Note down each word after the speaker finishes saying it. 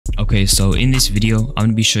Okay, so in this video, I'm going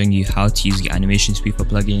to be showing you how to use the animation spoofer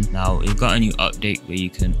plugin. Now, it got a new update where you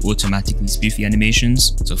can automatically spoof the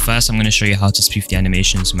animations. So first, I'm going to show you how to spoof the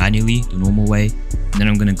animations manually, the normal way. And then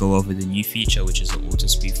I'm going to go over the new feature, which is the Auto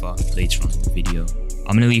Spoofer, later on in the video.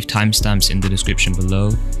 I'm going to leave timestamps in the description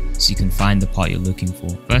below so you can find the part you're looking for.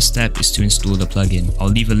 First step is to install the plugin. I'll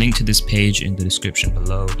leave a link to this page in the description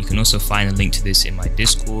below. You can also find a link to this in my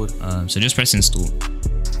Discord. So just press install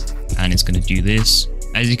and it's going to do this.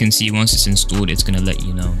 As you can see, once it's installed, it's going to let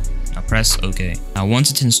you know. Now press OK. Now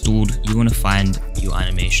once it's installed, you want to find your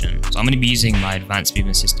animation. So I'm going to be using my advanced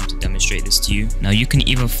movement system to demonstrate this to you. Now you can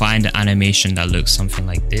either find an animation that looks something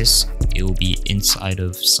like this. It will be inside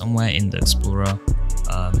of somewhere in the Explorer.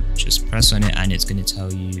 Just press on it and it's going to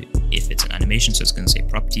tell you if it's an animation. So it's going to say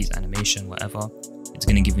properties, animation, whatever. It's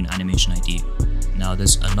going to give you an animation ID. Now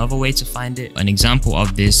there's another way to find it. An example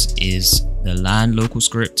of this is the LAN local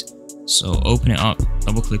script. So open it up,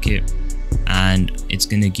 double click it, and it's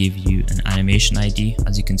going to give you an animation ID.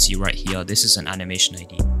 As you can see right here, this is an animation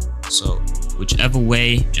ID. So whichever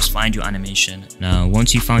way, just find your animation. Now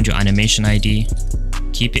once you found your animation ID,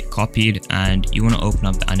 keep it copied and you want to open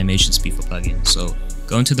up the animation spoofer plugin. So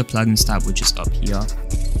go into the plugins tab, which is up here,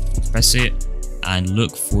 press it and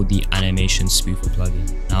look for the animation spoofer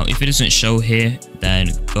plugin. Now if it doesn't show here, then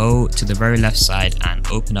go to the very left side and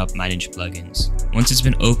open up manage plugins. Once it's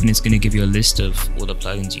been opened, it's going to give you a list of all the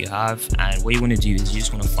plugins you have, and what you want to do is you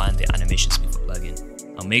just want to find the animation spoofer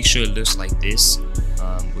plugin. Now make sure it looks like this,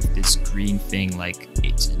 with this green thing, like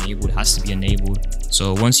it's enabled. It has to be enabled.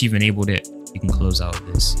 So once you've enabled it, you can close out of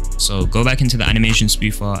this. So go back into the animation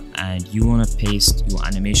spoofer and you want to paste your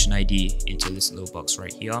animation ID into this little box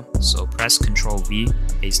right here. So press Ctrl V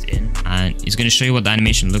and paste it in, and it's going to show you what the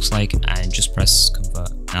animation looks like, and just press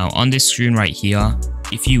convert. Now on this screen right here,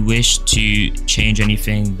 if you wish to change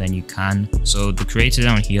anything, then you can. So the creator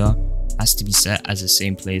down here has to be set as the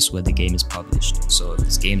same place where the game is published. So if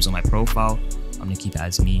this game's on my profile, I'm going to keep it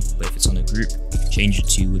as me, but if it's on a group, change it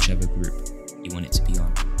to whichever group you want it to be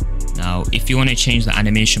on. Now if you want to change the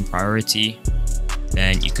animation priority,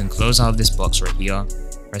 then you can close out of this box right here,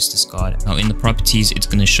 press discard. Now in the properties, it's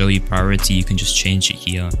going to show you priority. You can just change it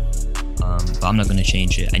here, but I'm not going to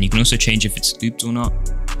change it. And you can also change if it's looped or not.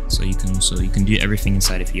 So you can do everything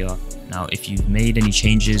inside of here. Now if you've made any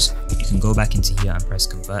changes, you can go back into here and press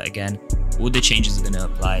convert again. All the changes are going to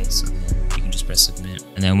apply, so then you can just press submit.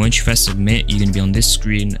 And then once you press submit, you're going to be on this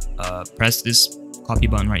screen. Press this copy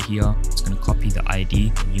button right here. It's going to copy the ID,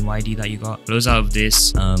 the new ID that you got. Close out of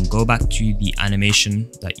this, go back to the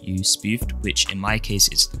animation that you spoofed, which in my case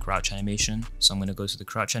it's the crouch animation. So I'm going to go to the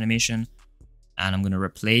crouch animation and I'm going to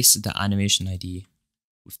replace the animation ID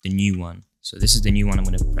with the new one. So this is the new one. I'm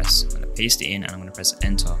going to paste it in and I'm going to press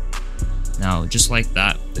enter. Now just like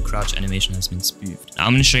that, the crouch animation has been spoofed. Now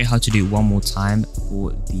I'm going to show you how to do it one more time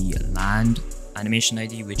for the land animation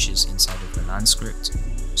ID, which is inside of the land script.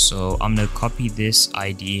 So I'm going to copy this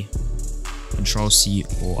ID, Ctrl C,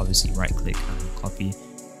 or obviously right click and copy,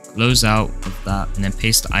 close out of that, and then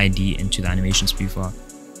paste the ID into the animation spoofer.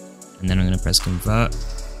 And then I'm going to press convert.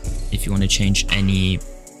 If you want to change any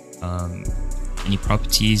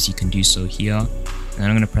properties, you can do so here. And then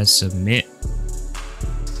I'm going to press submit,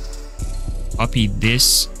 copy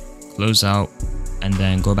this, close out, and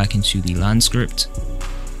then go back into the land script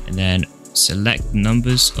and then select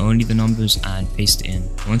numbers, only the numbers, and paste it in.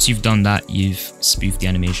 Once you've done that, you've spoofed the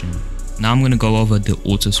animation. Now I'm going to go over the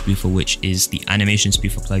Auto Spoofer, which is the animation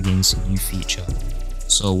spoofer plugin's new feature.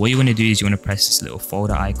 So what you want to do is you want to press this little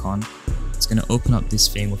folder icon. It's going to open up this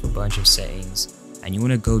thing with a bunch of settings, and you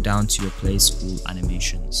want to go down to replace all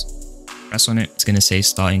animations. Press on it. It's going to say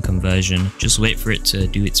starting conversion. Just wait for it to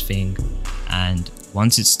do its thing, and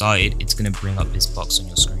once it's started, it's going to bring up this box on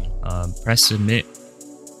your screen. Press submit,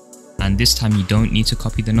 and this time you don't need to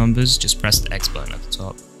copy the numbers. Just press the X button at the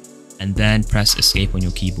top and then press escape on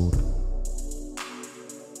your keyboard.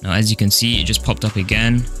 Now as you can see, it just popped up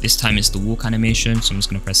again. This time it's the walk animation, so I'm just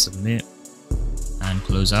going to press submit and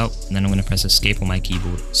close out, and then I'm going to press escape on my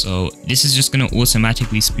keyboard. So this is just going to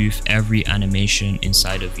automatically spoof every animation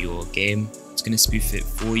inside of your game. It's going to spoof it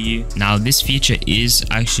for you. Now this feature is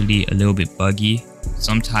actually a little bit buggy.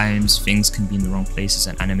 Sometimes things can be in the wrong places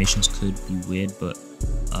and animations could be weird, but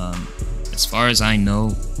as far as I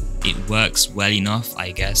know, it works well enough,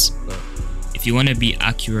 I guess. But if you want to be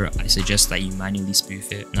accurate, I suggest that you manually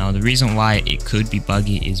spoof it. Now the reason why it could be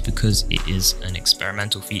buggy is because it is an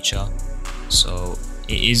experimental feature, so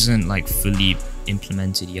it isn't like fully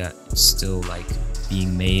implemented yet. It's still like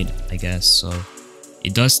being made, I guess. So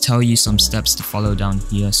it does tell you some steps to follow down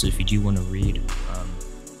here, so if you do want to read,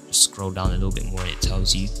 just scroll down a little bit more and it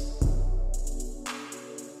tells you.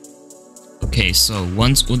 Okay, so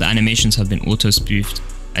once all the animations have been auto spoofed,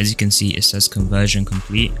 as you can see, it says conversion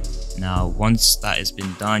complete. Now once that has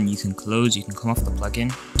been done, you can close, you can come off the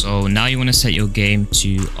plugin. So now you want to set your game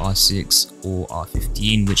to R6 or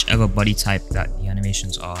R15, whichever body type that the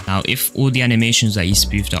animations are. Now if all the animations that you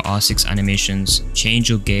spoofed are R6 animations, change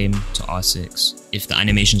your game to R6. If the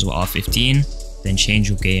animations were R15, then change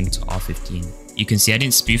your game to R15. You can see I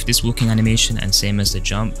didn't spoof this walking animation, and same as the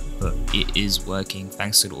jump, but it is working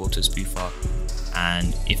thanks to the auto spoofer.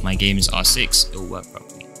 And if my game is R6, it will work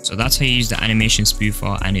properly. So that's how you use the animation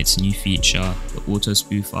spoofer and its new feature, the auto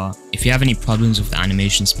spoofer. If you have any problems with the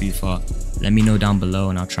animation spoofer, let me know down below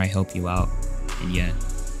and I'll try help you out. And yeah.